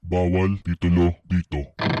Bawal titulo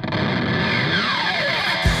dito.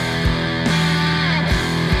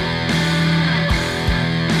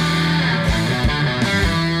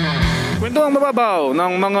 Kwentuhang mababaw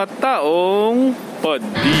ng mga taong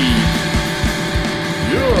padi.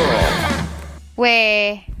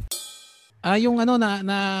 Yung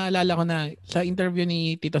naalala ko na sa interview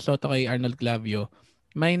ni Tito Soto kay Arnold Clavio,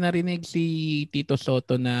 may narinig si Tito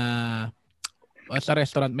Soto na sa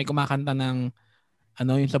restaurant may kumakanta ng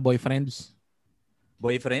yung sa Boyfriends.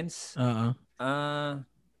 Boyfriends? Oo.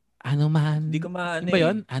 Ano man. Hindi ko maano. Yung ba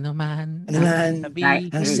yun? Ano man. Sabi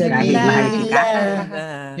nila.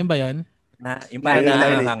 Yung ba yun? Yung parang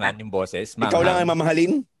nahangan yung boses. Ikaw lang ang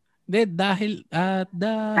mamahalin? Hindi, dahil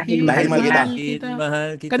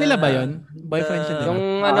mahal kita. Kanila ba yun? Boyfriends yun. Yung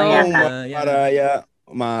Maraya.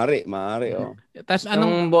 Mare. Tapos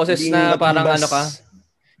anong boses na parang ano ka?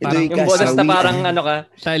 Yung boses na parang ano ka?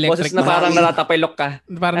 Sa electric. Boses na parang natatapilok ka.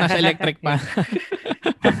 Parang nasa electric pa.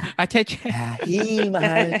 Acheche.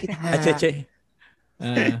 Mahal kita. Acheche.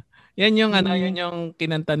 Yan yung yan yung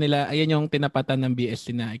kinanta nila. Ayan yung tinapatan ng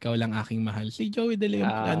BSC na Ikaw Lang Aking Mahal. Si Joey De Leon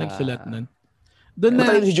nagsulat nun. Doon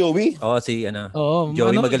na si Joey?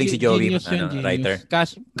 Joey, magaling si Joey, writer.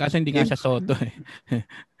 Kaso hindi nga siya Soto eh.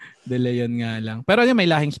 De Leon nga lang. Pero may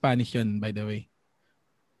lahing Spanish yun, by the way.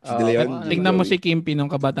 Si De Leon. Tingnan mo si Kimpi nung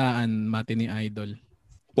kabataan, mati ni Idol.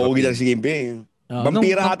 Pogi lang si Kimpi.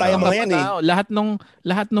 Vampira ata yung mga yan eh.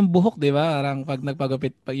 Lahat ng buhok, di ba? Parang pag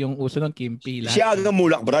nagpagupit yung uso ng Kimpi. Siya ang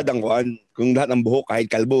mulak, brad, ang kuhan. Kung lahat ng buhok, kahit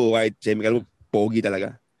kalbo, kahit semi-kalbo, pogi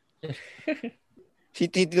talaga. Si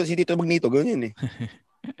Tito Magnito, ganyan eh.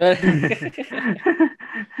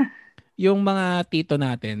 Yung mga tito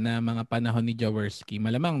natin na mga panahon ni Jaworski,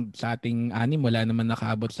 malamang sa ating anim, wala naman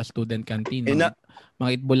nakaabot sa student canteen.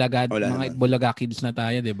 Mga Itbulaga kids na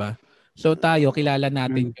tayo, di ba? So tayo, kilala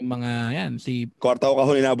natin yung mga, si... Kwarta ko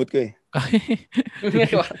kahon, inabot ko eh.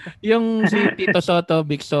 Yung si Tito Soto,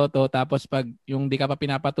 Big Soto, tapos pag yung di ka pa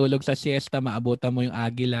pinapatulog sa siesta, maabutan mo yung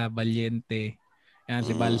Agila, Valiente,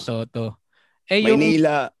 si Bal Soto.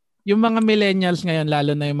 Maynila. Yung mga millennials ngayon,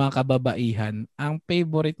 lalo na yung mga kababaihan, ang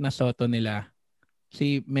favorite na Soto nila,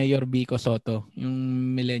 si Mayor Vico Soto, yung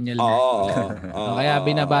millennial. Kaya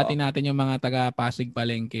binabati natin yung mga taga-Pasig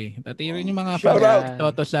Palengke. Pati rin yung mga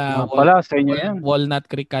Soto sa Walnut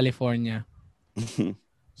Creek, California.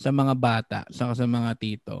 Sa mga bata, sa mga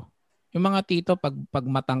tito. Yung mga tito, pag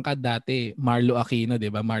matangkad dati, Marlo Aquino,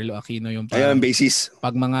 di ba? Marlo Aquino yung basis.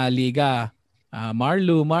 Pag mga liga,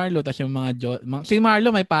 Marlo, tas yung mga si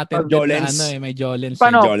Marlo may patent na may Jolens.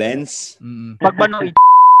 Paano? Jolens? Pag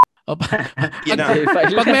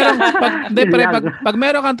pag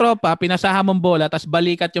meron kang tropa, pinasahan mong bola, tas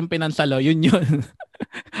balikat yung pinansalo, yun.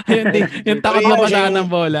 yung takot na pasahan ng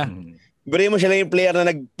bola. Bari mo siya lang yung player na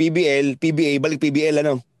nag-PBA, balik PBL,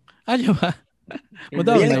 ano? Ano ba?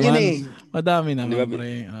 Madami naman, diba?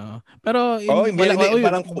 Pre. Pero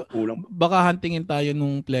parang kulang. Baka huntingin tayo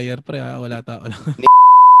nung player, pre. Wala tao lang.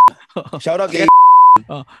 Shoutout kay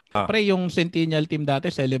Pre, yung Centennial team dati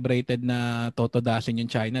celebrated na Toto Dasin yung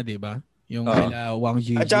China, di ba? Yung sila Wang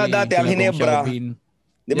Jiji. At saka dati ang Hinebra.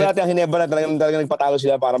 Di ba dati ang Hinebra talagang nagpatalo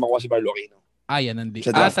sila para makuha si Marlo Aquino? Yan nandi.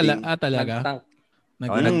 Talaga.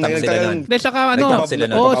 Nagtank sila nun. Saka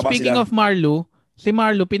speaking of Marlo, si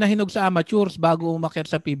Marlo pinahinog sa amateurs bago umakyat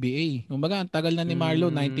sa PBA. Kumbaga, ang tagal na ni Marlo,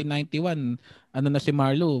 1991. Na si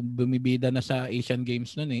Marlo, bumibida na sa Asian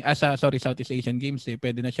Games noon eh. Southeast Asian Games eh.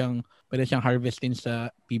 Pwede na siyang harvestin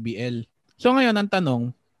sa PBL. So ngayon, ang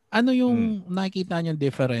tanong, ano yung nakikita niyong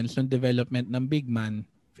difference ng development ng big man,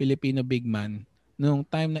 Filipino big man, nung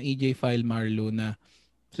time na EJ File Marlo na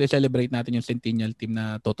celebrate natin yung Centennial team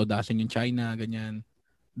na totodasin yung China, ganyan.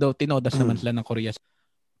 Though tinodas naman sila ng Korea.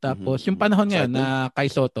 Tapos, yung panahon ngayon na Kai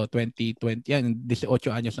Soto, 2020, 18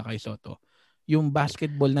 anyos na Kai Soto, yung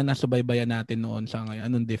basketball na nasubaybayan natin noon sa ngayon,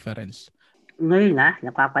 anong difference? Ngayon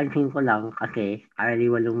napapansin ko lang kasi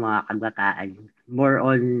karaniwan ng mga kabataan, more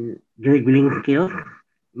on dribbling skills.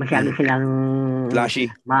 Masyado silang flashy.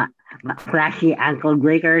 Flashy ankle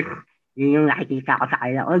breakers. Yun yung nakikita ko sa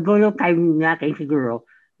kanila. Although no time natin siguro,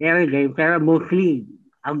 pero mostly,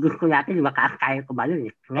 ang gusto natin, makaas-kaya ko ba nun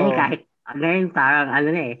eh. Ngayon parang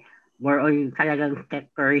more on talagang Steph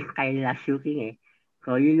Curry style na shooting eh.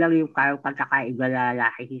 So yun lang yung parang pagkakaiba na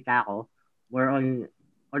nakikita ko. More on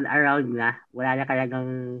around na. Wala na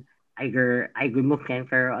talagang either move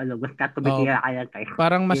center or basta tumitira ka lang tayo.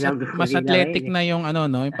 Parang mas athletic na yung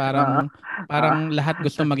parang lahat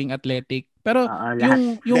gusto maging athletic. Pero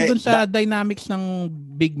yung dun sa dynamics ng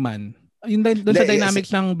big man, yung dun sa dynamics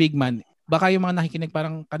ng big man, baka yung mga nakikinig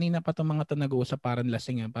parang kanina pa itong mga to nag-uusap parang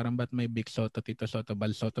lasing parang ba't may Big Soto, Tito Soto,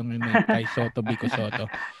 Bal Soto, may Kai Soto, Bico Soto.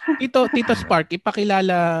 Tito Spark,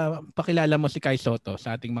 pakilala mo si Kai Soto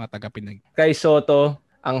sa ating mga taga-Pinag. Kai Soto,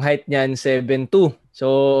 ang height niyan 7'2".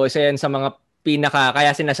 So isa yan sa mga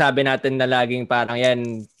kaya sinasabi natin na laging parang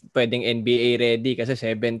yan pwedeng NBA ready kasi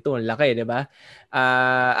 7'2", ang laki, di ba?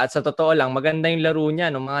 At sa totoo lang, maganda yung laro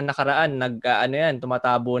niya. Nung mga nakaraan,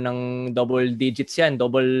 tumatabo ng double digits yan.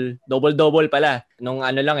 Double pala. Nung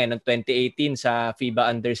nung 2018 sa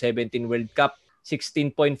FIBA Under-17 World Cup,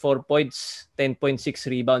 16.4 points, 10.6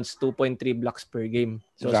 rebounds, 2.3 blocks per game.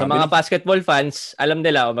 So sa mga basketball fans, alam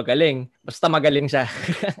nila, magaling. Basta magaling siya.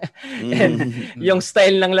 Yung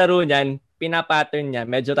style ng laro niyan, pinapattern niya,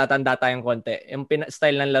 medyo tatanda tayong konti. Yung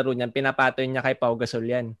style ng laro niyan, pinapattern niya kay Pau Gasol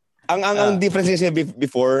yan. Ang difference niya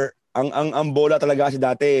before, ang bola talaga kasi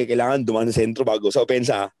dati, kailangan dumaan sa sentro bago sa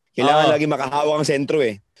opensa. Kailangan lagi makahawak ang sentro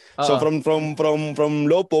eh. So from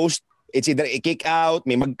low post, it's either i-kick out,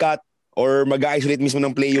 may mag-cut, or mag-isolate mismo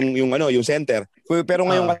ng play yung center. Pero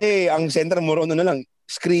ngayon kasi ang center mo na lang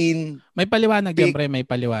screen. May paliwanag yan, pre, may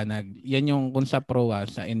paliwanag. Yan yung kung sa pro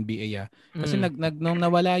sa NBA Kasi nung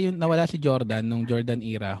nawala si Jordan nung Jordan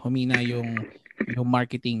era, humina yung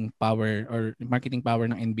marketing power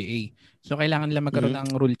ng NBA. So kailangan nila magkaroon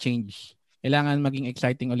ng rule change. Kailangan maging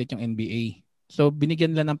exciting ulit yung NBA. So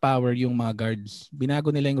binigyan nila ng power yung mga guards.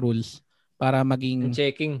 Binago nila yung rules para maging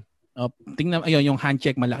checking. Tingnan yung hand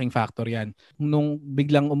check, malaking factor 'yan. Nung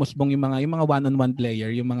biglang umusbong yung mga one-on-one player,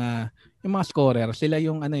 yung mga scorer, sila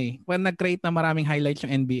yung when nag-create na maraming highlights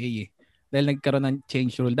yung NBA dahil nagkaroon ng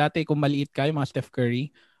change rule. Dati kung maliit ka, yung mga Steph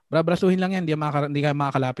Curry, brabrasuhin lang yan, hindi ka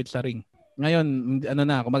makakalapit sa ring. Ngayon,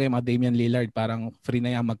 kumbaga yung mga Damian Lillard, parang free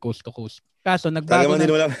na yan mag-coast to coast. Kaso nagbago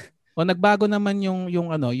naman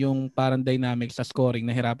yung parang dynamics sa scoring,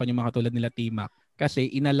 nahirapan yung mga tulad nila T-Mac kasi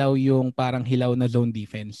inalaw yung parang hilaw na zone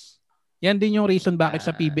defense. Yan din yung reason bakit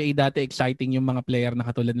sa PBA dati exciting yung mga player na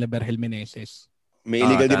katulad nila Berhel Meneses. May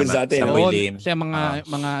illegal defense dati. Kasi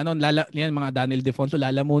mga Daniel Defonso,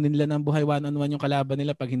 lalamunin nila ng buhay one-on-one yung kalaban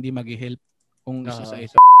nila pag hindi mag-help kung isa sa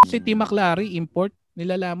isa. Si Tim McLary, import,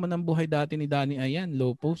 nilalaman ng buhay dati ni Danny Ayan,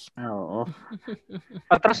 low post. Oo.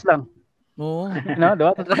 Patras lang. Oo.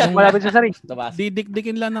 Diba? Malapit sa ring.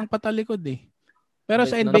 Didikdikin lang ng patalikod eh. Pero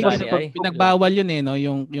sa NBA, pinagbawal yun no?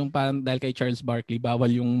 Yung parang dahil kay Charles Barkley, bawal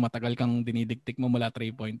yung matagal kang dinidiktik mo mula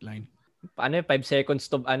 3-point line. Paano 5 seconds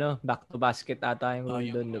to back to basket ata yung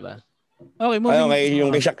doon, di ba? Okay, moving.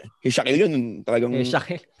 Yung kay Shaquille yun, talagang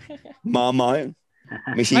Shaquille. Mama yun.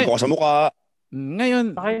 May siko sa mukha.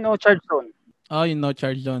 Ngayon, no charge zone. Yung no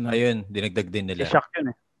charge zone. Ayun, dinagdag din nila. Shaq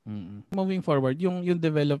yun eh. Moving forward, yung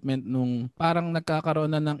development nung parang nagkakaroon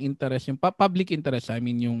na ng interest, yung public interest, I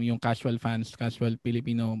mean yung casual fans, casual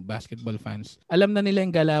Filipino basketball fans. Alam na nila yung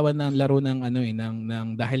galawan ng laro ng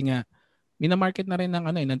dahil nga minamarket na rin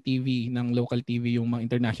ng TV, ng local TV yung mga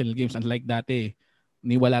international games, unlike dati.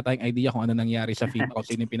 Wala tayong idea kung ano nangyari sa FIBA kung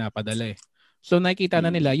sino yung pinapadala eh. So nakikita na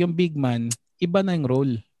nila yung big man, iba na yung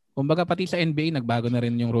role. Kumbaga pati sa NBA nagbago na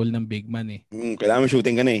rin yung role ng big man eh. Kailangan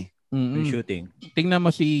shooting ka na eh. Shooting. Tingnan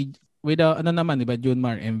mo si diba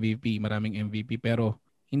Junmar MVP, maraming MVP pero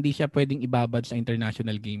hindi siya pwedeng ibabad sa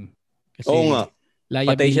international game. Kasi nga.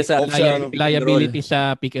 Liability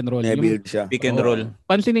sa pick and roll. Pick and roll.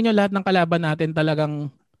 Pansinin niyo lahat ng kalaban natin talagang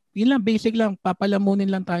yun lang, basic lang.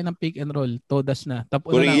 Papalamunin lang tayo ng pick and roll. Todas na.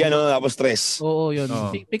 Tapos stress. Oo, yun.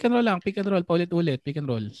 Pick and roll lang. Pick and roll. Paulit-ulit. Pick and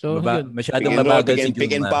roll. So, yun. Masyadong mabagal si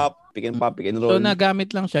Pick and pop. Pick and pop. Pick and roll. So,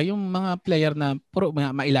 nagamit lang siya. Yung mga player na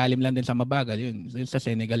mailalim lang din sa mabagal. Yun sa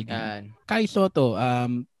Senegal game. Kai Soto,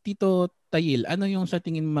 Tito Tayil, ano yung sa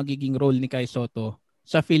tingin magiging role ni Kai Soto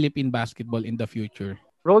sa Philippine basketball in the future?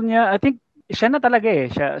 Role niya, I think, siya na talaga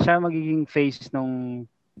eh. Siya magiging face nung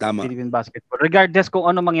Philippine basketball. Regardless kung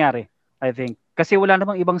ano mangyari, I think. Kasi wala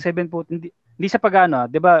namang ibang 7-foot. Hindi sa pag-ano,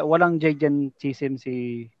 'di ba? Walang Jaden Chisim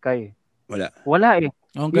si Kai. Wala eh.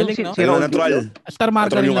 Ang galing, no? Natural. Star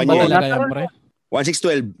Margarine lang ba talaga yan, pre?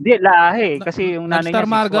 1612. Hindi, lahi. Kasi yung nanay niya Star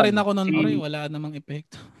Margarine ako noon, pre. Wala namang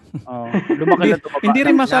epekto. Lumaki lang tumaba. Hindi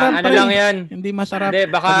rin masarap, pre. Lang yan. Hindi masarap. Hindi,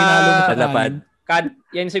 baka lapad.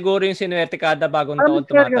 Yan siguro yung sinuwerte kada bagong taon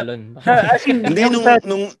tumatalon. Hindi,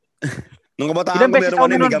 nung kabataan ko meron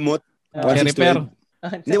na may gamot. 1612.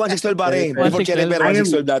 Hindi, 1612 pare. Before Cherry Fair,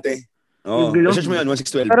 1612 dati. Research mo yan,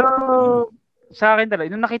 1612. Pero sa akin talaga,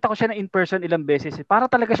 nung nakita ko siya na in person ilang beses, para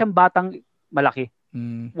talaga siyang batang malaki.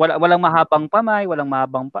 Walang mahabang pamay, walang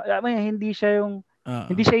mahabang hindi siya yung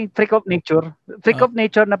freak of nature. Freak of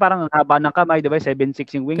nature na parang haba ng kamay, 'di ba?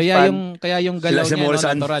 7'6" yung wingspan. Kaya yung galaw niya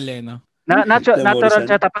natural eh, no? Natural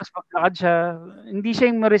siya, tapos maglakad siya. Hindi siya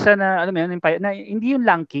yung Marisa na, alam mo yun, na, hindi yung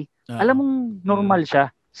lanky. alam mong normal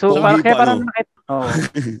siya. So kaya parang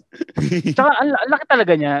Tsaka ang laki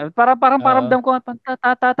talaga niya. Parang paramdam ko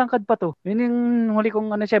tatangkad pa to. Yun yung huli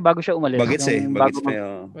kong siya bago siya umalis. Bagets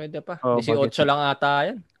Pwede pa. 18 lang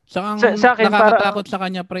ata yan. Sa akin, nakakatakot sa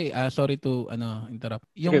kanya, pre. Sorry to interrupt.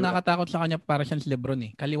 Yung nakatakot sa kanya para siyang si Lebron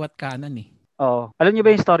eh. Kaliwat kanan eh. Alam niyo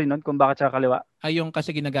ba yung story nun kung bakit siya kaliwa? Ay, yung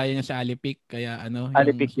kasi ginagaya niya sa Alipik, kaya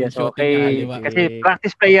Alipik, yes. Okay. Kasi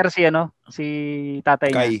practice player si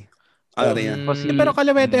tatay niya. Pero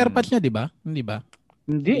kaliwete airpads niya, di ba? Hindi ba?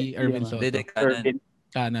 Hindi. Si Irvin Soto.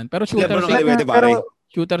 Kanan. Pero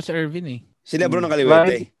shooter si Irvin eh. Si Lebron ang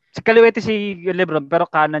kaliwete. Si kaliwete si Lebron, pero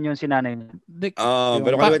kanan yung sinanay niya.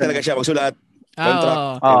 Pero kaliwete talaga siya. Magsulat.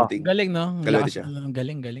 Contract. Galing, no? Kaliwete siya.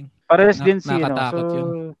 Galing. Parehas din si nakatakot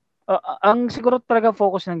yun. Ang siguro talaga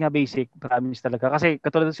focus ng basic, promise talaga. Kasi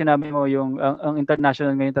katulad ng sinabi mo, yung ang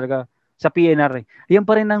international ngayon talaga sa PNR eh. Yan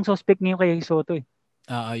pa rin ang suspect ngayon kay Soto eh.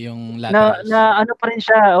 Yung lateral. Na ano pa rin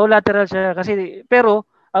siya, lateral siya. Kasi, pero,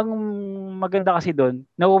 ang maganda kasi doon,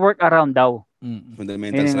 na-work around daw.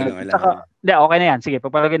 Fundamentals na lang kailangan. Okay na yan. Sige,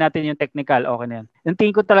 pagpalagay natin yung technical, okay na yan. Yung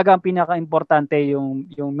tingin ko talaga ang pinaka-importante yung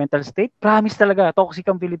mental state. Promise talaga, toxic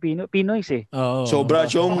ang Pinoys eh. Sobra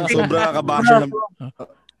kabasya.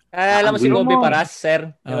 Alam mo si Kobe Paras,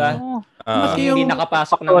 sir. Diba? Hindi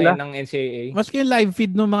nakapasok ng NCAA. Maski yung live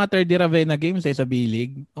feed ng mga third year Ravenna games sa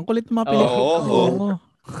bilig. Ang kulit ng mga Pilipino.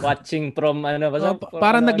 Watching from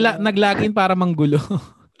parang naglagin para manggulo.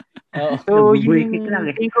 So,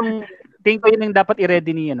 tingin ko yun yung dapat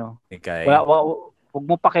i-ready ni Huwag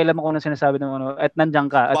mo pakialam kung ano sinasabi ng at nandiyan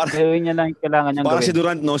ka. At gawin niya lang yung kailangan niyang gawin.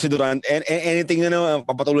 Si Durant. Anything na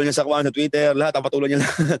papatuloy niya sa Twitter, lahat papatuloy niya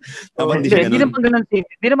lahat. Hindi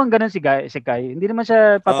naman ganun si Kai. Hindi naman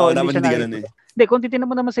siya patuloy. Dapat hindi ganun eh. Hindi, kung titignan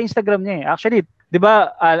mo naman sa Instagram niya eh. Actually, di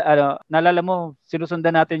ba, naalala mo,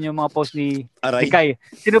 sinusundan natin yung mga post ni Kai.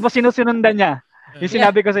 Sino ba sinusundan niya? Yung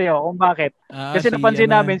sinabi ko sa iyo kung bakit. Kasi napansin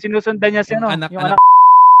namin, sinusundan niya yung anak.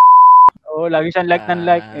 Lagi siyang like.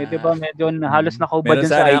 Di ba, medyo halos nakahubad din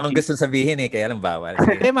sa IG. Meron sana akong gusto sabihin eh, kaya lang bawal.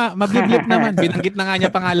 Mabiblip naman. Binanggit na nga niya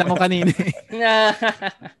pangalan ko kanina.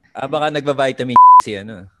 Baka nagbavitamin si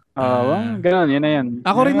Ganun, yun na yan.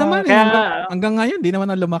 Ako rin naman hanggang ngayon, di naman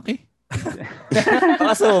ako lumaki.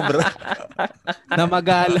 Baka sobra.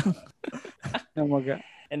 Namagalang.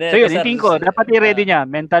 So yun, yung ko, dapat i-ready niya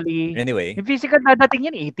mentally. Anyway. Yung physical dadating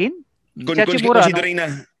yan, 18? Kung considering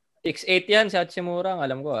na. 6'8 yan si Hachimura,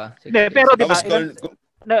 alam ko Hindi, pero di ba,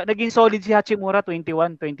 naging solid si Hachimura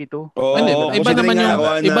 21, 22.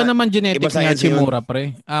 Iba naman genetics ni Hachimura,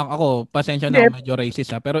 pre. Ako, pasensya na medyo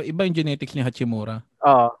racist pero iba yung genetics ni Hachimura.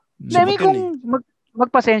 Kung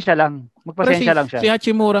magpasensya lang. Magpasensya lang siya. Si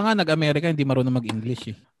Hachimura nga nag-Amerika, hindi marunong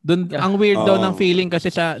mag-English eh. Doon ang weird daw ng feeling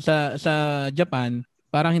kasi sa Japan,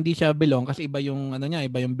 parang hindi siya belong kasi iba yung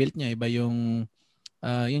iba yung build niya, iba yung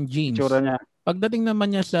genes. Tsura niya. Pagdating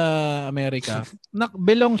naman niya sa Amerika,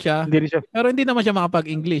 belong siya, pero hindi naman siya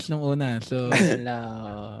makapag-English nung una. So,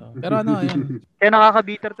 pero yun. Kaya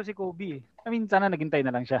nakaka-bitter to si Kobe. Sana naghintay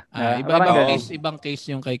na lang siya. Ibang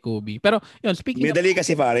case yung kay Kobe. Pero yun,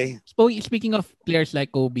 speaking of players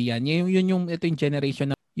like Kobe, ito yung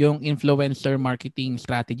generation na yung influencer marketing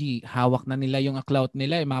strategy. Hawak na nila yung clout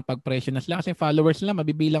nila, makapag-presyo na sila kasi followers nila,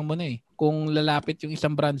 mabibilang mo na eh. Kung lalapit yung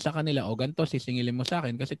isang brand sa kanila, ganito, sisingilin mo sa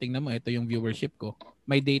akin kasi tingnan mo, ito yung viewership ko.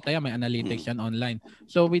 May data yan, may analytics yan online.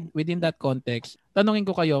 So within that context, tanungin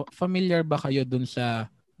ko kayo, familiar ba kayo dun sa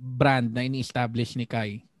brand na ini-establish ni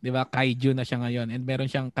Kai? 'Di ba? Kaiju na siya ngayon and meron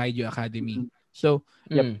siyang Kaiju Academy. So,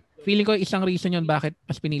 feeling ko isang reason 'yon bakit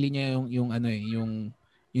mas pinili niya yung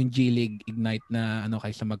G League Ignite na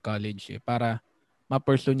kaysa mag-college para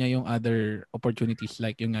ma-pursue niya yung other opportunities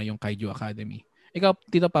like yung Kaiju Academy. Ikaw,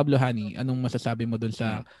 Tito Pablo Hani, anong masasabi mo dun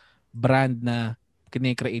sa brand na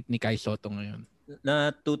kine-create ni Kai Soto ngayon?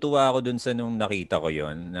 Natutuwa ako dun sa nung nakita ko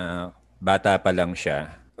yon na bata pa lang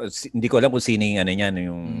siya. Hindi ko alam kung sino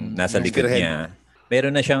yung nasa likod niya.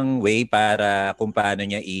 Meron na siyang way para kung paano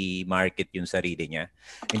niya i-market yung sarili niya.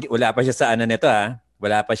 Wala pa siya sa nito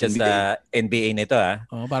Wala pa siya sa NBA nito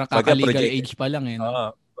para kaka-legal age pa lang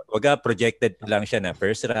projected lang siya na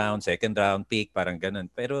first round, second round pick, parang ganun.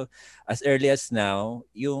 Pero as early as now,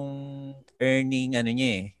 yung earning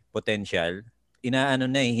potential,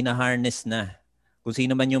 hina-harness na. Kung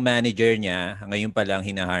sino man yung manager niya, ngayon pa lang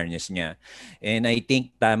hina-harness niya. And I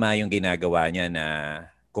think tama yung ginagawa niya na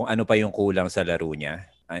kung ano pa yung kulang sa laro niya,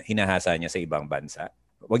 hinahasa niya sa ibang bansa.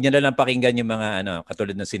 Huwag niya na lang pakinggan yung mga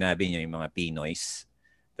katulad ng sinabi niya, yung mga Pinoys.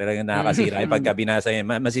 Talagang nakakasira. Pagka binasa niya,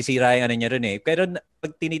 masisira yung niya rin eh. Pero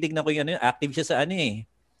pag tinitignan ko yung active siya sa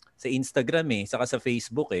sa Instagram saka sa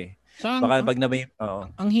Facebook Baka pag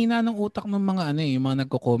ang hina ng utak ng mga yung mga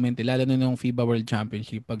nagko-comment lalo na yung FIBA World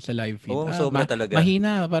Championship pag sa live feed. Sobra talaga.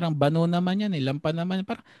 Mahina, parang bano naman yan lampa naman.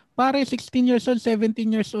 Pare 16 years old, 17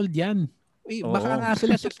 years old yan. Baka nga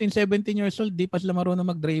sila 16, 17 years old, di pa sila marunong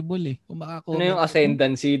mag-dribble Ano yung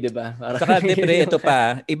ascendancy, di ba? Saka pre, ito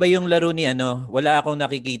pa, iba yung laro ni wala akong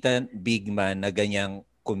nakikita big man na ganyang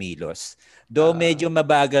kumilos. Though medyo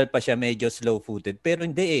mabagal pa siya, medyo slow-footed, pero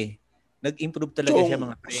hindi nag-improve talaga siya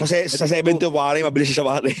mga pre. Sa 70 pare, mabilis siya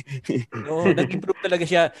pare. Oo, nag-improve talaga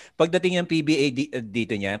siya. Pagdating ng PBA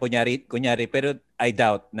dito niya, kunyari, pero I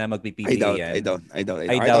doubt na magpi-PBA yan. I doubt.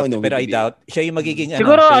 Pero I doubt. Siya yung magiging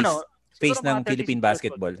siguro face ng Philippine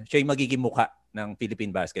basketball. Siya yung magiging mukha ng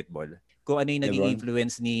Philippine basketball. Kung ano yung naging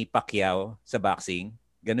influence ni Pacquiao sa boxing,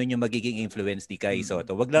 ganun yung magiging influence ni Kai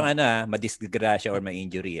Soto. Wag lang madisgrasya or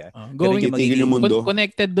ma-injury. Going yung magiging mundo.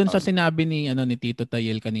 Connected dun sa sinabi ni Tito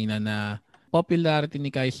Tayel kanina na popularity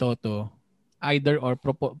ni Kai Soto either or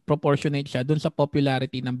proportionate siya dun sa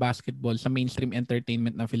popularity ng basketball sa mainstream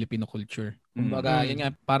entertainment ng Filipino culture. Kumbaga, yan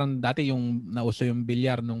nga, parang dati yung nauso yung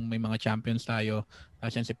bilyar nung may mga champions tayo.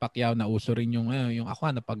 Tapos yan si Pacquiao, nauso rin yung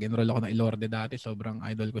ako, napag-enroll ako ng Ilorde dati, sobrang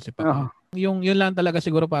idol ko si Pacquiao. Yun lang talaga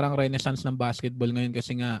siguro parang renaissance ng basketball ngayon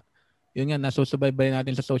kasi nga, yun nga, nasusubaybay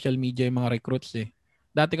natin sa social media yung mga recruits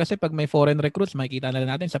Dati kasi pag may foreign recruits, makikita na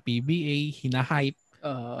natin sa PBA, hina-hype.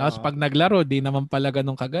 Tapos pag naglaro, di naman pala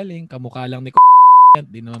ganun kagaling. Kamukha lang ni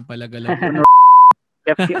di naman pala galang.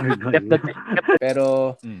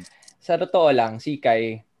 Pero sa totoo lang, si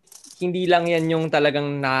Kai, hindi lang yan yung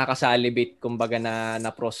talagang nakakasalibit kumbaga na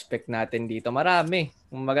prospect natin dito. Marami.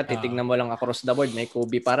 Kumbaga titignan mo lang across the board, may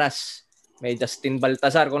Kobe Paras, may Justin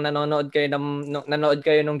Baltazar. Kung nanonood kayo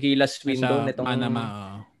nung Gilas window nitong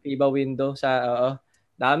FIBA window sa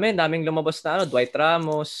daming lumabas na Dwight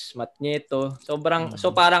Ramos, Matt Nieto. So parang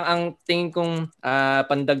ang tingin kong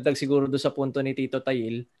pandagdag siguro do sa punto ni Tito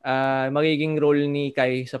Tayil, magiging role ni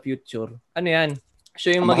Kai sa future. Ano 'yan?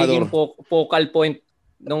 Siya yung magiging focal point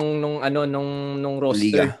nung roster.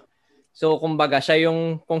 Liga. So kumbaga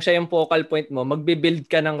kung siya yung focal point mo, magbi-build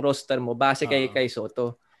ka ng roster mo base kay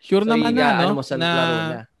Soto. Sure so, naman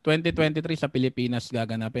na 2023 sa Pilipinas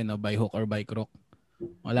gaganapin by hook or by crook.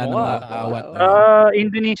 Wala nang makakaawat.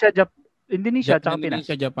 Indonesia, tsaka Pinas.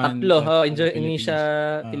 Japan. Tatlo. Indonesia,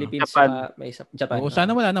 Philippines, may Japan. Sana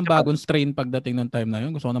wala nang bagong strain pagdating ng time na yun.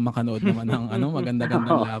 Gusto ko na makanood naman ng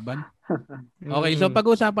maganda-gandang laban. Okay, so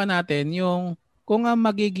pag-usapan natin yung kung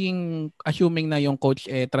magiging assuming na yung coach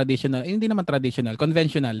traditional, hindi naman traditional,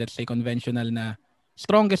 conventional, let's say conventional na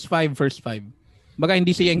strongest first five. Baga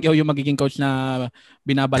hindi si Yengyao yung magiging coach na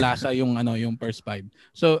binabalasa yung first five.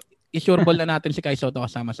 So i-sure ball na natin si Kai Soto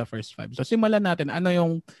kasama sa first five. So simulan natin,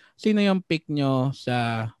 sino yung pick nyo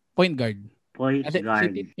sa point guard? Point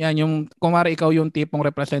guard. Yan, yung kumari ikaw yung tipong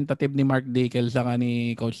representative ni Mark Dickel saka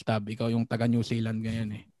ni Coach Tab, ikaw yung taga New Zealand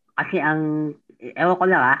ganyan Kasi ewan ko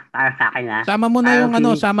lang para sa akin Sama mo na yung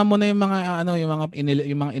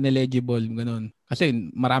yung mga ineligible ganun. Kasi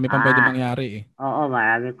marami pang pwede mangyari Oo,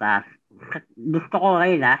 marami pa. Gusto ko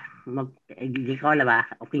ngayon hindi ko alam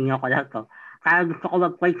opinion ko lang to. Kaya gusto ko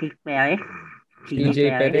mag-point si Perez. CJ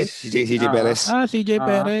Perez. CJ Perez. CJ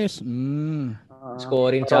Perez.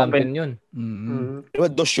 Scoring champion yun.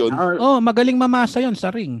 Dos yun. Magaling mamasa yun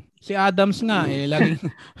sa ring. Si Adams nga laging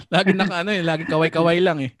laging kaway-kaway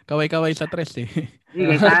lang Kaway-kaway sa tres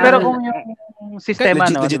Pero kung yung sistema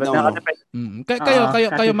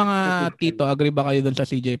kayo mga tito, agree ba kayo doon sa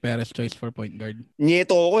CJ Perez choice for point guard?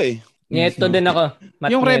 Nieto ako Nieto din ako.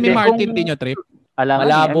 Yung Remy Martin din nyo trip?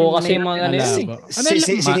 Malabo kasi mga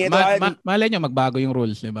malay nyo magbago yung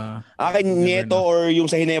rules, di ba? Akin Nieto or yung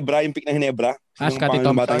sa Hinebra, yung pick ng Hinebra. Scotty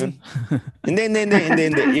Thompson. Hindi.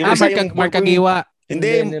 Yung Mark Kagiwa.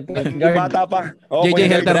 Hindi, bata pa. JJ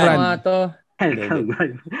Helterbrand.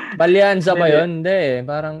 Balyanza ba yun? Hindi,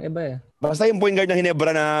 parang iba Basta yung point guard ng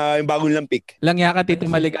Hinebra na yung bagong lang pick. Lang yaka Tito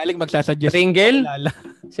Maligaling magsasuggest. Pringle?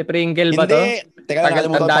 Si Pringle ba to? Hindi. Teka lang,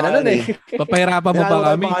 kalimutan pa nun Papahirapan mo pa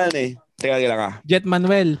kami. Teka lang Jet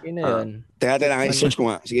Manuel. Sino yun? Teka lang, i-search ko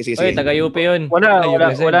nga. Sige. Oy, taga-UP yun.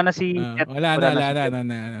 Wala na si Jet. Wala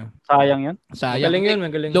na. Sayang yun. Magaling yun,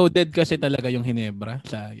 magaling. Loaded kasi talaga yung Hinebra.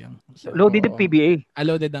 Sayang. Loaded ng PBA.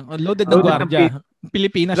 Loaded ng Guardia.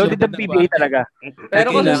 Pilipinas. Loaded ng PBA talaga.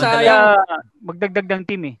 Pero kung sayang, magdagdag ng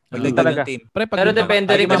team Magdagdag ng team. Pero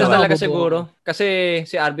depende rin kasi talaga siguro. Kasi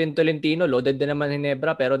si Arvin Tolentino, loaded din naman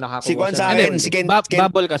Hinebra, pero nakakuha si Juan sa akin. Si Ken.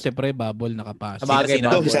 Bubble kasi bubble nakapasa. Sabagay,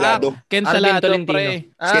 Ken Salado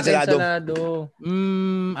pre. Ken Salado.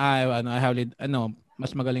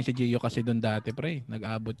 mas magaling si Gio kasi doon dati, pre.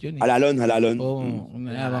 Nag-abot yun eh. Halalon. Oo,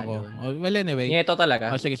 nalaman ko. Well, anyway. Nieto talaga.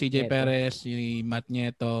 Sige, CJ Perez, si Matt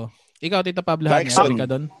Nieto. Ikaw, Tito Pablo, Clarkson. ka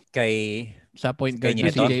doon? Sa point guard na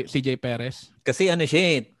CJ Perez. Kasi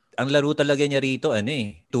ang laro talaga niya rito,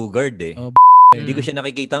 two guard eh. Hindi ko siya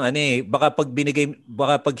nakikita baka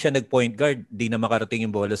pag siya nag-point guard, di na makarating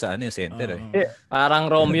yung bola sa center Parang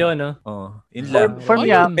Romeo, no? Yun lang. For me,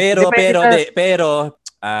 pero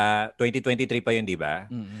 2023 pa yun, di ba?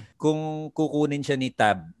 Kung kukunin siya ni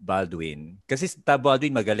Tab Baldwin, kasi Tab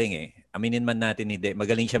Baldwin magaling aminin man natin hindi,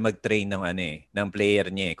 magaling siya mag-train ng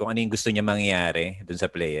player niya kung ano yung gusto niya mangyari dun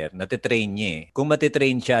sa player, natitrain niya Kung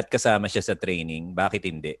matitrain siya at kasama siya sa training, bakit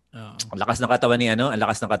hindi? Ang lakas ng katawan ni ang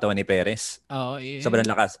lakas ng katawan ni Perez. Sobrang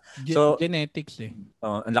lakas. So genetics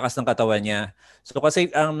ang lakas ng katawan niya. So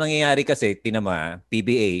kasi ang nangyayari kasi, tinama,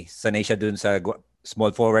 PBA, sanay siya dun sa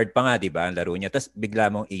small forward pa nga, di ba? Ang laro niya. Tapos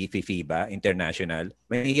bigla mong FIBA, international.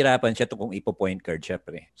 Mahihirapan siya kung ipo-point guard siya,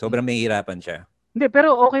 pre. Sobrang mahihirapan siya. Hindi,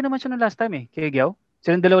 pero okay naman siya no last time kay Giao.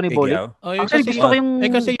 Silang dalawa ni Bolly. Actually, gusto ko yung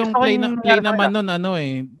kasi yung play naman nun,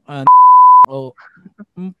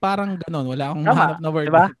 parang ganon. Wala akong hanap na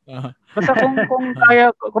word. Diba? Basta kung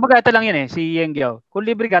kaya, kumagata lang yan si Yang Giao. Kung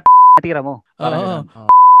libre ka, tira mo.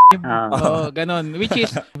 Ganon. Which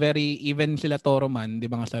is very even sila Toroman,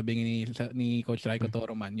 'di ba nga sabi ni Coach Raiko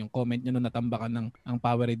Toroman, yung comment niya nung natambakan ang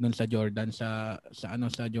Powerade nun sa Jordan sa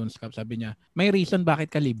Jones Cup, sabi niya, may reason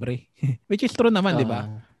bakit ka libre. Which is true naman, 'di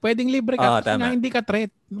ba? Pwedeng libre ka kasi nga hindi ka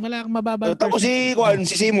threat. Wala kang mababa. Tapos si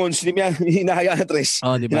Simmons, hindi niya hinahayaan na tres.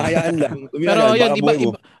 Diba? Hinahayaan lang. Pero yun, iba,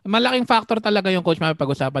 malaking factor talaga yung coach,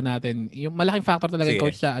 mapag-usapan natin. Yung malaking factor talaga yung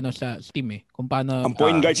coach sa team Kung paano ang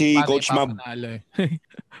point guard si Coach Mab.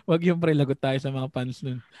 Wag yung pre, lagot tayo sa mga fans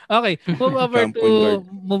nun. Okay,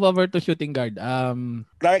 move over to shooting guard.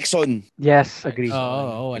 Clarkson. Yes, agree.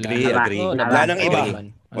 Wala. Agree. Wala nang iba.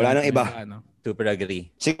 Wala nang iba. Super agree.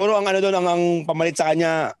 Siguro ang ang pamalit sa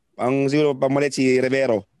kanya, siguro pamalit si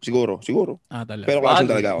Rivero. Siguro. Talaga. Pero Clarkson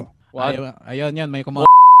talaga ako. Ayun yan, may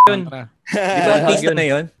yun. Di ba artista na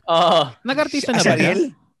yun? Nag-artista na ba siya?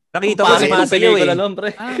 Nakita ko sumasayaw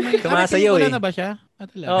Sumasayaw na ba siya?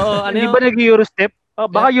 Hindi ba nag-Eurostep?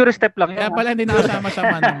 Baka Eurostep lang. Kaya pala hindi nakasama sa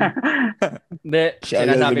Hindi,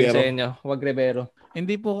 sinasabi ko sa inyo. Wag Rivero.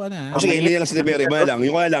 Hindi po sige, hindi lang si Rivero. Iba lang.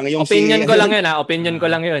 Yung opinion ko lang yun Opinion ko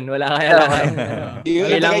lang yun. Wala kaya lang.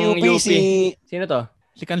 Ilang UP. Sino to?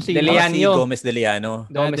 Si Cancino. Si Gomez Deliano.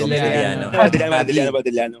 Deliano.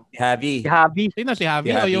 Si Javi. Sino si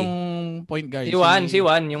Javi o yung point guard? Si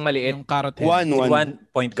Juan, yung maliit. Yung carrot head. One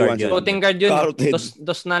point guard yun. Shooting guard yun.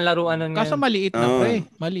 Dos na laruan nun. Kaso maliit na pre.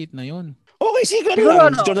 Maliit na yun. Okay, sige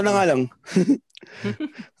lang. Jordan na nga lang.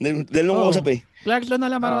 Dahil nung usap Clarkson na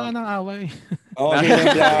lang, marami ng away.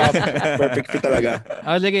 Perfect fit talaga.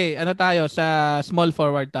 Sige, tayo sa small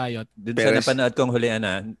forward tayo. Dun sa napanood kong huli,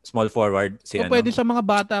 small forward. Pwede sa mga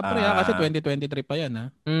bata, pre, kasi 2023 pa yan,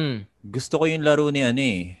 Gusto ko yung laro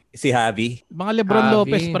ni si Javi. Mga Lebron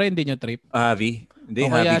Lopez, pre, hindi nyo trip. Javi. Hindi,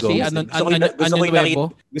 Javi Gomez.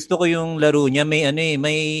 Gusto ko yung laro niya,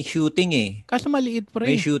 may shooting Kaso maliit, pre.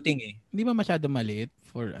 May shooting Hindi ba masyado maliit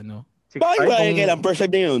for Bakit ba kailan? First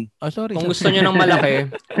time na yun. Sorry. Kung gusto niyo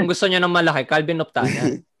ng malaki, Calvin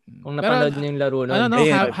Optana. Kung napanood niyo yung laro nun.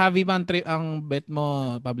 Javi ba ang bet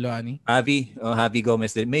mo, Pablo Ani? Javi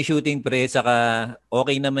Gomez din. May shooting, pre, saka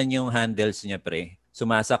okay naman yung handles niya, pre.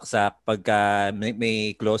 Sumasaksak pagka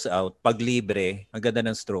may close out. Pag libre, ang ganda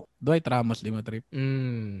ng stroke. Dwight Ramos, di mo trip?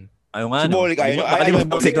 Ayaw nga,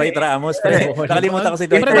 Nakalimutan ko si Dwight Ramos. Nakalimutan ko si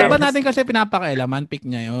Dwight Ramos. Pero ba natin kasi pinapakailaman, pick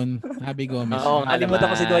niya yun. Javi Gomez. Nakalimutan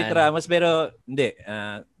ko si Dwight Ramos, pero hindi.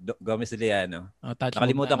 Gomez Deliano.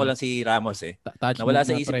 Nakalimutan ko lang si Ramos Nawala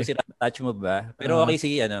sa isip ko si touch move ba? Pero okay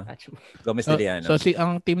si Gomez Deliano. So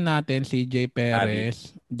ang team natin, CJ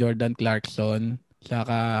Perez, Jordan Clarkson,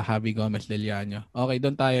 saka Javi Gomez Deliano. Okay,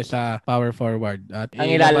 doon tayo sa power forward. At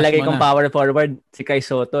ang ilalagay kong power forward, si Kai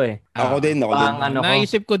Soto Ako din.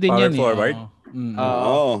 Naisip ko din power yan forward?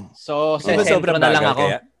 So, sobrang na lang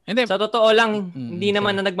ako. Hindi. Sa totoo lang, hindi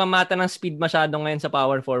naman na nagmamata ng speed masyado ngayon sa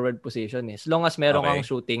power forward position. As long as meron kang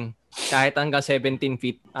shooting, kahit hanggang 17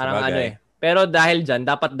 feet. Parang Pero dahil dyan,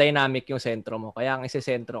 dapat dynamic yung sentro mo. Kaya ang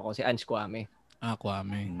isi-sentro ko, si Ange Kwame.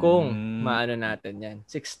 Kwame. Kung maano natin yan.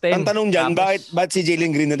 6'10". Ang tanong dyan, bakit si Jalen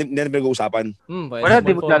Green na pinag-uusapan? Wala,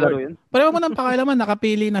 di maglalaro yun. Pero wag mo nang pakailaman,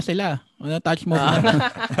 nakapili na sila. Touch move na.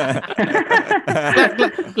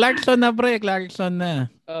 Clarkson na, pre. Clarkson na.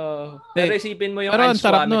 Pero isipin mo yung Ange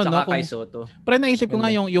Kwame at Kai Soto. Pero naisip ko nga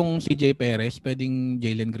yung CJ Perez, pwedeng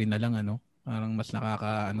Jalen Green na lang, parang mas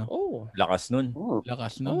nakaka, Lakas nun.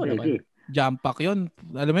 Lakas nun. jump pack yun.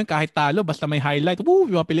 Alam mo yun, kahit talo, basta may highlight. Woo,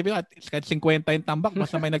 yung mga Pilipino, kahit 50 yung tambak,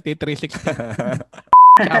 basta may nagti-360.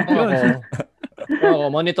 Champion. Oo,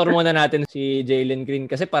 monitor muna natin si Jalen Green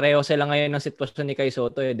kasi pareho sila ngayon ng sitwasyon ni Kai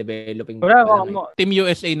Soto developing. Team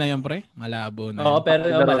USA na yan, pre. Malabo na. Oo, pero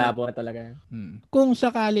malabo na talaga. Kung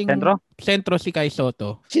sakaling sentro si Kai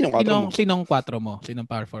Soto, sinong 4 mo? Sinong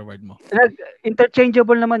power forward mo?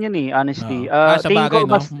 Interchangeable naman yun honestly. Sa bagay,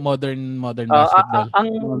 no? Modern basketball. Ang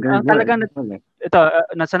talaga ito,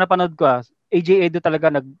 nasa napanood ko AJ Edo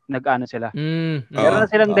talaga nag-ano sila. Meron na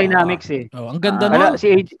silang dynamics ang ganda nun.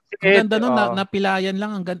 Ang ganda nun, napilayan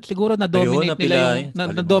lang. Siguro na-dominate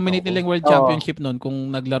nila yung World Championship nun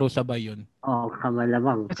kung naglaro sabay yun.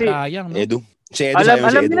 Kamalabang. Sayang, no? Edo. Si Edo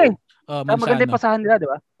alam nila Maganda maganda yung pasahan nila,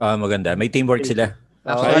 di ba? Maganda. May teamwork sila.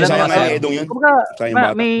 Sayang na Edo yun.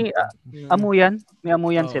 May amuyan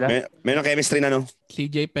sila. May chemistry na, no?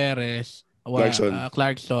 CJ Perez,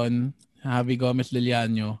 Clarkson, Javi Gomez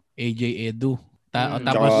Liliano, AJ Edu.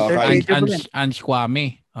 Tapos Ange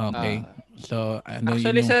Kwame. Okay. So,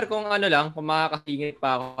 actually, sir, kung makakasingit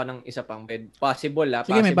pa ako ng isa pang possible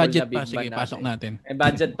Sige, may budget pa. Sige, pasok natin. May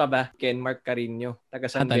budget pa ba? Ken Mark Carino. Taga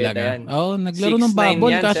San Beda yan. Naglaro ng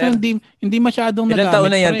bubble kasi hindi masyadong nagamit. Ilang taon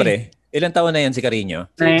na yan, pre? Ilang taon na yan si Carino?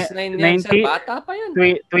 6'9 yan, sir. Bata pa yan.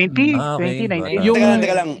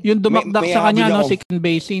 2019. Yung dumakdak sa kanya, si Ken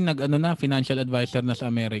Basie, financial advisor na sa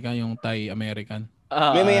Amerika, yung Thai American.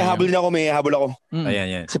 May habol ako.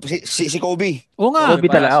 Ayan. Si Kobe. Oo nga. Kobe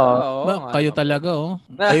talaga. Kayo talaga,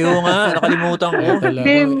 Ayaw nga, nakalimutan ko.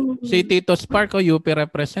 Si Tito Spark, UP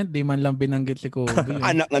represent, di man lang binanggit si Kobe.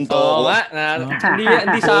 Anak ng toko.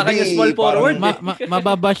 Hindi sa akin yung small forward.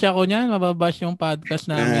 Mababash ako niyan, mababash yung podcast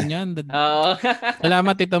namin yan.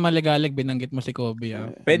 Salamat, Tito Maligalig, binanggit mo si Kobe.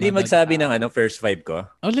 Pwede magsabi ng first 5 ko?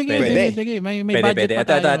 Sige. May budget pa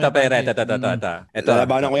tayo. Ito,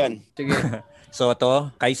 labanan ko yan. Sige.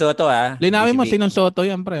 Soto. Kay Soto, Linawin mo, sinong Soto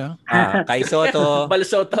yan, pre, Kay Soto.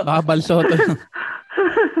 Balsoto. Balsoto.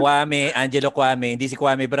 Kwame, Angelo Kwame. Hindi si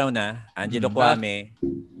Kwame Brown, Angelo Kwame.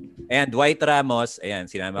 Ayan, Dwight Ramos. Ayan,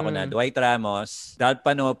 sinama ko na. Dwight Ramos, Dal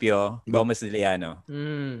Panopio, Gomez Liliano.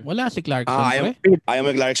 Wala si Clarkson, Ayaw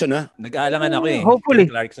mo Clarkson, ha? Nag-aalangan ako Hopefully.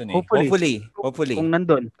 Clarkson, Hopefully. Kung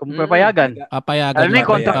nandun. Kung papayagan.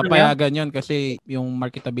 Papayagan yun kasi yung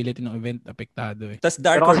marketability ng event apektado. Tapos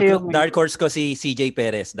dark horse ko si CJ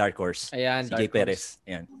Perez. Dark horse. Ayan, CJ Perez.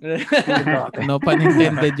 Ayan. No pun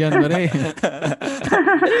intended yun, pre.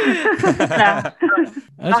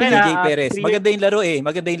 CJ Perez. Maganda yung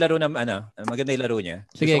laro maganda yung laro niya.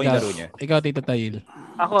 Sige, ikaw, Tito Tayil.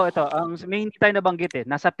 Ako, may hindi tayo nabanggit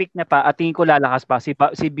Nasa peak niya pa at tingin ko lalakas pa si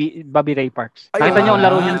Bobby Ray Parks. Nakita niyo ang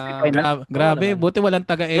laro niya sa final. Grabe, buti walang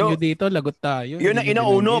taga-NU dito, lagot tayo. Yun ang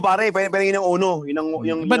uno, pare. Pwede yun ang uno.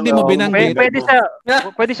 Ba't di mo binanggit?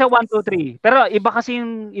 Pwede siya 1, 2, 3. Pero iba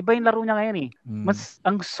yung laro niya ngayon Mas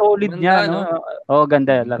ang solid niya, no?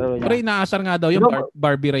 Ganda laro niya. Pero inaasar nga daw yung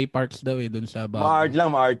Barbie Ray Parks daw dun sa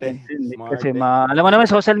Maarte. Kasi alam mo naman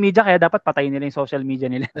social media kaya dapat patayin nila yung social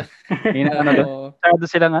media nila. Yun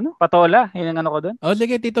silang patola. Yun ang ko doon.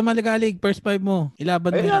 Sige, Tito Maligalig, first 5 mo.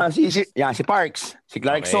 Ilaban mo. Si Parks, si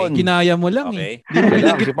Clarkson. Kinaya mo lang Di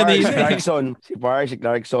mo si Parks, si Clarkson. Si Parks, si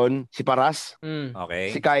Clarkson. Si Paras.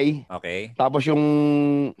 Okay. Si Kai. Okay. Tapos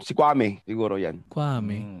si Kwame, siguro yan.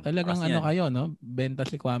 Kwame. Talagang kayo, no? Benta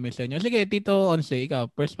si Kwame sa inyo. Sige, Tito Once,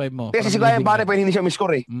 ikaw, first 5 mo. Kasi si Kwame, pare, pwede hindi siya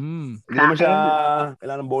miscore Hindi naman siya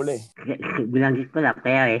kailangan ng bola Binanggit ko na,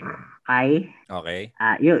 kaya Kai. Okay.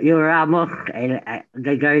 Yung Ramos,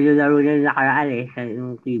 gagawin yung laro niya nakaraan sa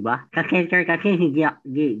yung Cuba. Sa center kasi, hindi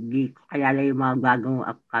ko kilala yung mga bagong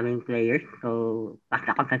upcoming players. So,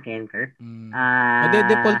 basta ko sa center.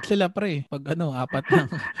 Default sila, pre. Pag 4 lang.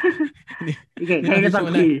 Kaya na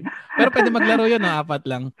pag-kill. Pero pwede maglaro yun, 4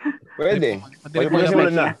 lang. Pwede. Pwede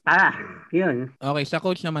na. Yun. Okay, sa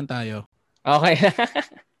coach naman tayo. Okay.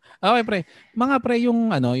 Okay, pre. Mga pre,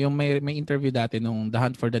 yung may interview dati nung The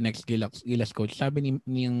Hunt for the Next Gilas coach. Sabi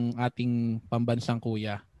ni yung ating pambansang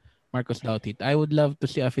kuya, Marcos Dautit, I would love to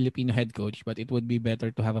see a Filipino head coach, but it would be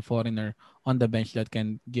better to have a foreigner on the bench that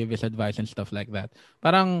can give his advice and stuff like that.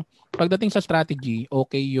 Parang pagdating sa strategy,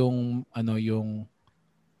 okay yung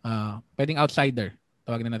pwedeng outsider.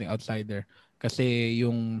 Tawag na natin outsider. Kasi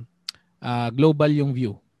yung global yung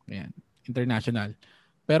view. Ayan, international.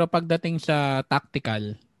 Pero pagdating sa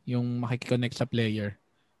tactical, yung makikiconnect sa player,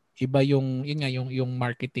 iba yung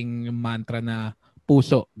marketing mantra na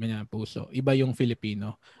puso, ganyan, puso. Iba yung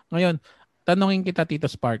Filipino. Ngayon, tanongin kita, Tito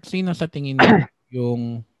Spark, sino sa tingin mo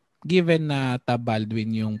yung given na Tab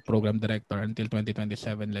Baldwin yung program director until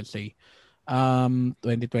 2027, let's say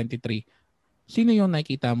 2023, sino yung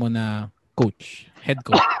nakikita mo na coach, head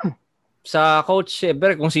coach Sa coach,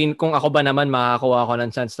 kung ako ba naman makakuha ako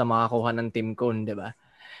ng chance na makakuha ng Team Cone, di ba?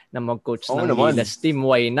 Na mag-coach ng Gilas team,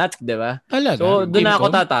 why not, di ba? So, doon na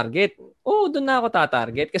ako tatarget. Doon na ako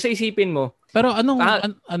tatarget. Kasi isipin mo. Pero ano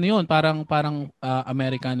yun? Parang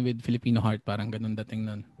American with Filipino heart. Parang ganun dating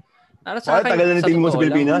nun. Tagal na ng team mo sa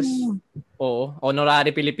Pilipinas. Oo.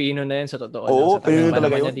 Honorary Pilipino na yan sa totoo. Oo, Pilipino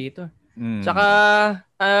talaga yun. Dito. Saka,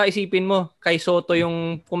 isipin mo, kay Soto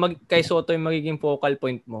yung magiging focal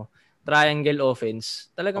point mo. Triangle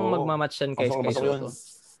offense. Talagang magmamatch yan kay Soto.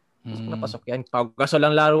 Napasok yan. Pagkaso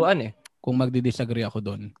lang laruan eh. Kung magdi-disagree ako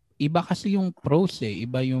doon. Iba kasi yung pros eh.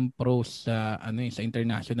 Iba yung pros sa sa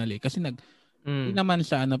international eh. Kasi hindi naman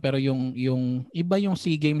sa pero yung iba yung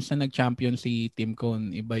SEA Games na nag-champion si Team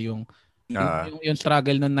Cone. Iba yung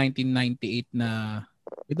struggle noong 1998 na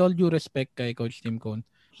with all due respect kay Coach Team Cone.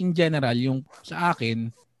 In general, yung sa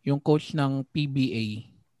akin, yung coach ng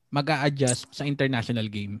PBA mag-a-adjust sa international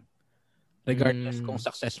game. Regardless kung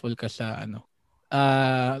successful ka sa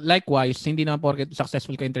likewise, hindi naman porket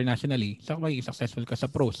successful ka internationally, successful ka sa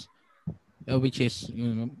pros. Which is,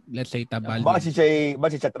 let's say, Tabal. Bakit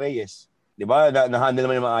si Chat Reyes? Di ba? Na-handle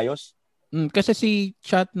naman yung maayos? Kasi si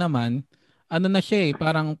Chat naman, na siya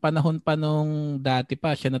parang panahon pa nung dati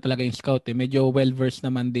pa, siya na talaga yung scout eh. Medyo well-versed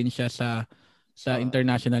naman din siya sa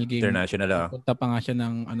international game. International, Punta pa nga siya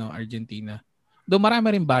ng Argentina. Doon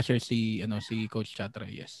marami rin basher si Coach Chat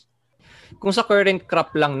Reyes. Kung sa current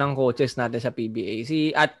crop lang ng coaches natin sa PBA,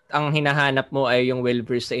 at ang hinahanap mo ay yung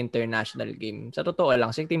well-versed sa international game. Sa totoo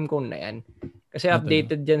lang, si Team Cone na yan. Kasi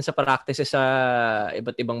updated yan sa practices sa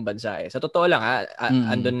iba't ibang bansa eh. Sa totoo lang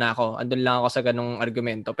andun lang ako sa ganung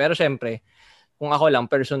argumento. Pero syempre, kung ako lang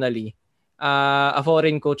personally, a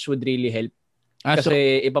foreign coach would really help.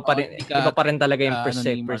 Kasi iba pa rin talaga yung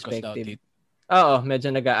perspective. Oo, medyo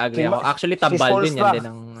nag-a-agree ako. Actually, Tabal din yan din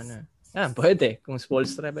ng pwede kung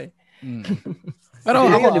Spoelstra ba eh. Pero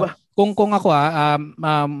ako, diba? kung ako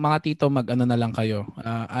mga tito na lang kayo.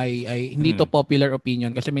 Ay hindi to popular opinion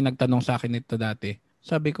kasi may nagtanong sa akin nito dati.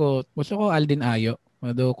 Sabi ko, gusto ko Aldin Ayo.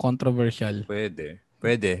 Although controversial. Pwede.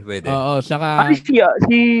 Oo, saka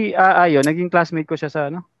si Ayo, naging classmate ko siya sa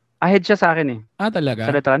ahead siya sa akin eh. Talaga?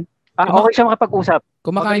 Sa Letran. Okay siya makapag-usap.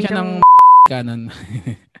 Kumakain siya ng kanon.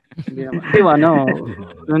 Hindi naman.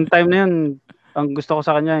 Noong time na yun, ang gusto ko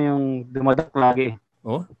sa kanya yung dumadak lagi.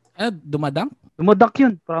 Oh? Dumadang? Dumadak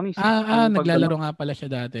yun, promise. Naglalaro nga pala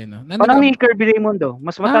siya dati, no? Parang ni Kirby Raymondo.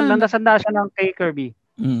 Mas matanda siya ng kay Kirby.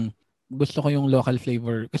 Gusto ko yung local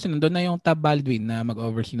flavor. Kasi nandun na yung Tab Baldwin na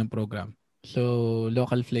mag-oversee ng program. So,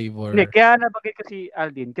 local flavor. Hindi, kaya nabagay ko si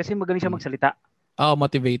Aldin kasi magaling siya magsalita.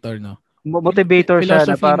 Motivator, no? Motivator siya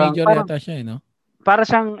na parang major yata siya, no? Para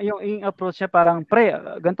siyang yung approach niya parang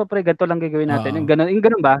ganito lang gagawin natin. Yung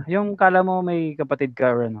ganun ba? Yung kala mo may kapatid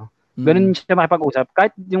ka or ano. Ganun siya makipag-usap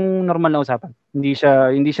kahit yung normal na usapan. Hindi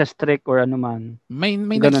siya strict or ano man. May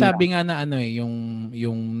nagsabi nga na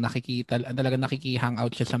yung nakikita talaga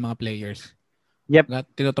nakiki-hangout siya sa mga players.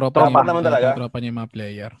 Yep. Tinotropa niya yung mga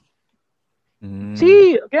player.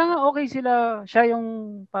 Kaya nga okay sila. Siya yung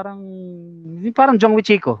parang Jong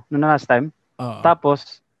Wichiko noong last time.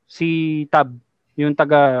 Tapos si Tab yung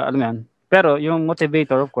taga alam yan. Pero yung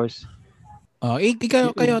motivator of course.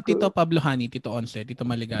 Kayo Tito Pablo Hani, Tito Once, Tito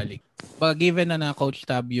Maligalig. Pag given na Coach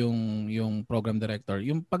Tab yung program director,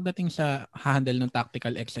 yung pagdating sa handle ng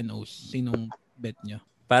tactical X and O's, sinong bet nyo?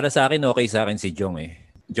 Para sa akin, okay sa akin si Jong eh.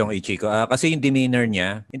 Jong Ichiko. Kasi yung demeanor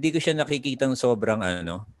niya, hindi ko siya nakikitang sobrang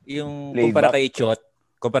yung kumpara kay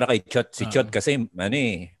Chot, si Chot kasi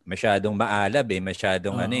masyadong maalab eh,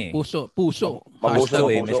 masyadong puso. Mapuso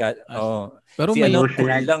eh, pero si may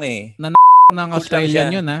cool lang eh. Ng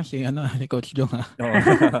Australian yun si Coach Jong ha.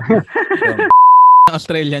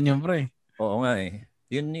 Australian yun pre. Oo nga eh.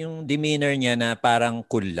 Yun yung demeanor niya na parang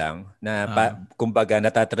cool lang na kumbaga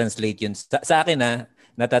natatranslate yun sa akin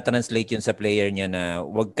natatranslate yun sa player niya na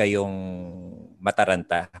wag kayong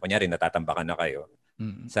mataranta. Kunyari natatambakan na kayo.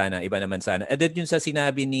 Sana iba naman sana. And then yung sa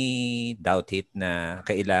sinabi ni Doughtit na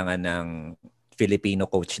kailangan ng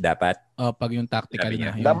Filipino coach dapat. Pag yung tactical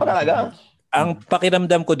na. Dapat talaga. Ang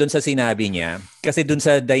pakiramdam ko dun sa sinabi niya, kasi dun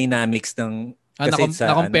sa dynamics ng...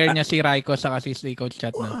 na-compare niya si Raiko sa kasi si Coach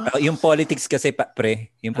Chat na. Yung politics kasi,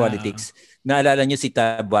 yung politics. Naalala niyo si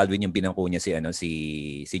Tab Baldwin, yung binangko niya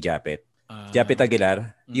si Japet. Japet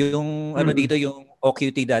Aguilar. Yung dito, yung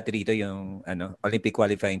OQT dati dito, yung Olympic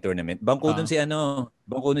Qualifying Tournament. Bangko dun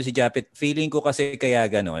si Japet. Feeling ko kasi kaya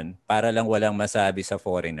ganon, para lang walang masabi sa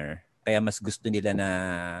foreigner. Kaya mas gusto nila na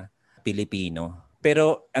Pilipino.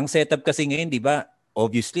 Pero ang setup kasi ngayon, 'di ba?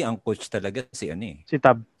 Obviously ang coach talaga si Si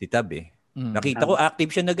Tab. Si Tab eh. Nakita ko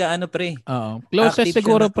active siya nag-aano pre. Oo. Closest active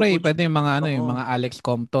siguro pre, pwede yung mga yung mga Alex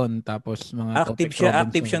Compton tapos mga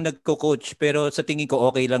active siyang nagko-coach pero sa tingin ko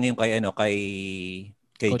okay lang yung kay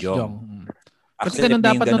Jong. Kasi ganun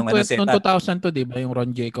dapat noong 2002, di ba? Yung Ron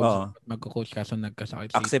Jacobs magko-coach kaso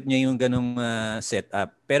nagkasakit. Accept niya yung ganung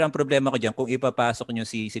setup. Pero ang problema ko diyan kung ipapasok niyo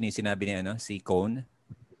sinabi niya si Cone.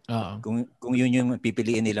 Kung yun yung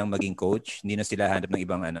pipiliin nilang maging coach, hindi na sila hanap ng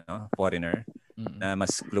ibang foreigner na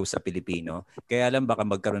mas close sa Pilipino. Kaya alam baka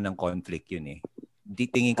magkaroon ng conflict yun eh.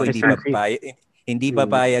 Tingin ko hindi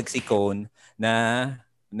papayag si Cone na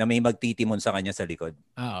may magtitimon sa kanya sa likod.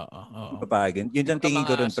 Papayag. Yun lang tingin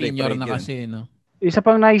ko ron. Senior na kasi, no? Isa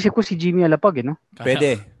pang naisip ko si Jimmy Alapag, no?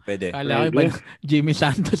 Pwede. Kala ko ba Jimmy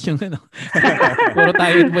Santos yung Puro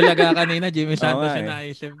tayo bulaga kanina, Jimmy Santos yung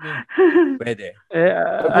naisip ko. Pwede.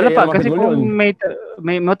 Alapag, kasi kung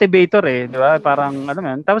may motivator di ba? Parang,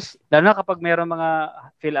 tapos, lalo na kapag mayroong mga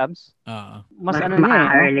Phil-Amps, mas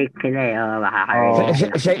makaka-relate sila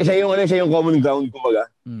Siya yung common ground, kumbaga.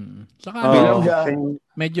 Saka,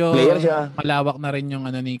 medyo malawak na rin yung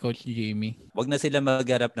ni Coach Jimmy. Wag na sila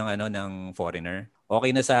magharap ng foreigner. Okay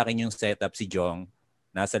na sa akin yung setup si Jong,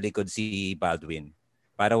 nasa likod si Baldwin.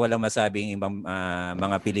 Para walang masabing ibang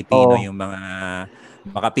mga Pilipino, yung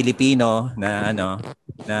mga Pilipino na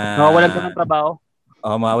mawawalan daw ng trabaho.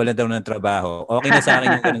 Mawawalan daw ng trabaho. Okay na sa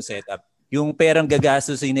akin yung ganung setup. Yung perang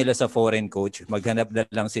gagastusin nila sa foreign coach, maghanap na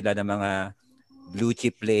lang sila ng mga blue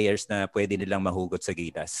chip players na pwede nilang mahugot sa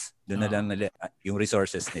gilas. Doon na lang yung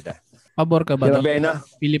resources nila. Pabor ka ba?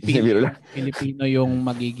 Filipino yung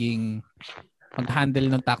magiging mag-handle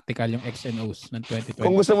ng tactical yung X&Os ng 2020.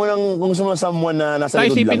 Kung gusto mo someone na nasa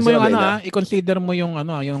likod lang. Isipin mo yung i-consider mo yung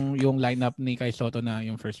yung lineup ni Kai Soto na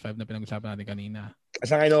yung first 5 na pinag-usapan natin kanina.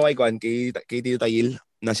 Sa kay Tito Tayil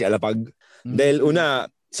na si Alapag. Dahil una,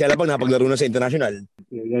 si Alapag napaglaro na sa international.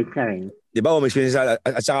 Yes, sir. Di ba? May experience at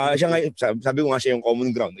saka siya sabi ko nga siya yung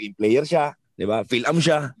common ground. Naging player siya. Di ba? Phil-am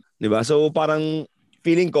siya. Di ba? So parang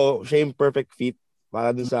feeling ko siya yung perfect fit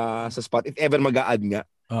para dun sa spot. If ever mag-a-add nga.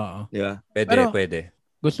 Oo. Di ba? Pwede.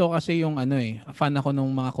 Gusto ko kasi yung fan ako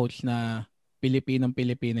nung mga coach na Pilipino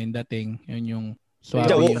yung dating. Yun yung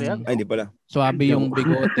swabe yung... Ay, hindi pala. Swabe yung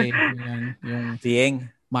bigote. Yan, yung... Sieng.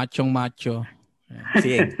 Macho.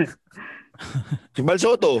 Sieng. Si Val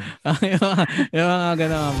Soto. yung mga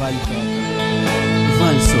gano'n, Val Soto.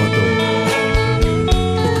 Val Soto.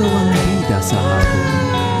 Ikaw ang bida sa hapon.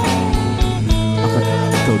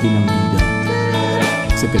 At ikaw din ang bida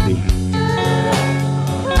sa gabi.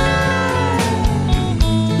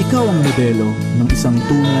 Ikaw ang modelo ng isang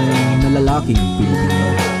tunay na lalaking Pilipino.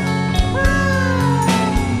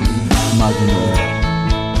 Magno.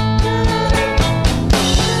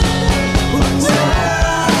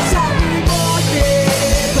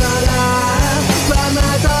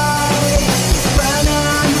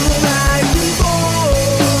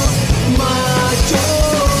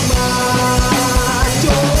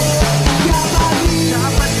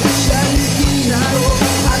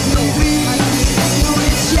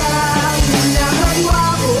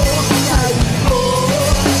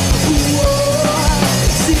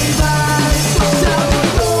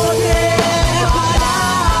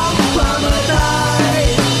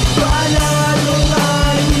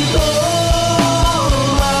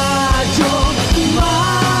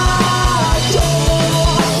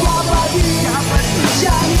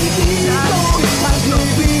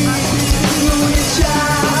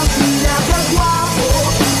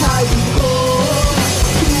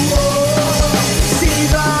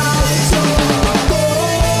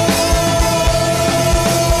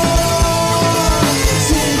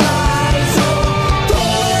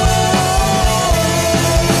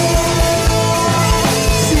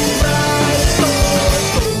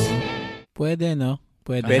 Pwede, no?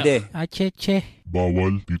 Pwede. Cheche.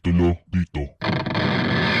 Bawal titulo dito.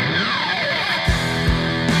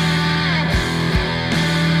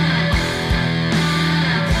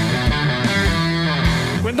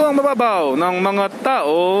 Kwento ang mababaw ng mga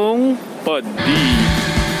taong padi.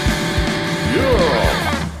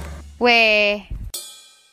 Yeah! We.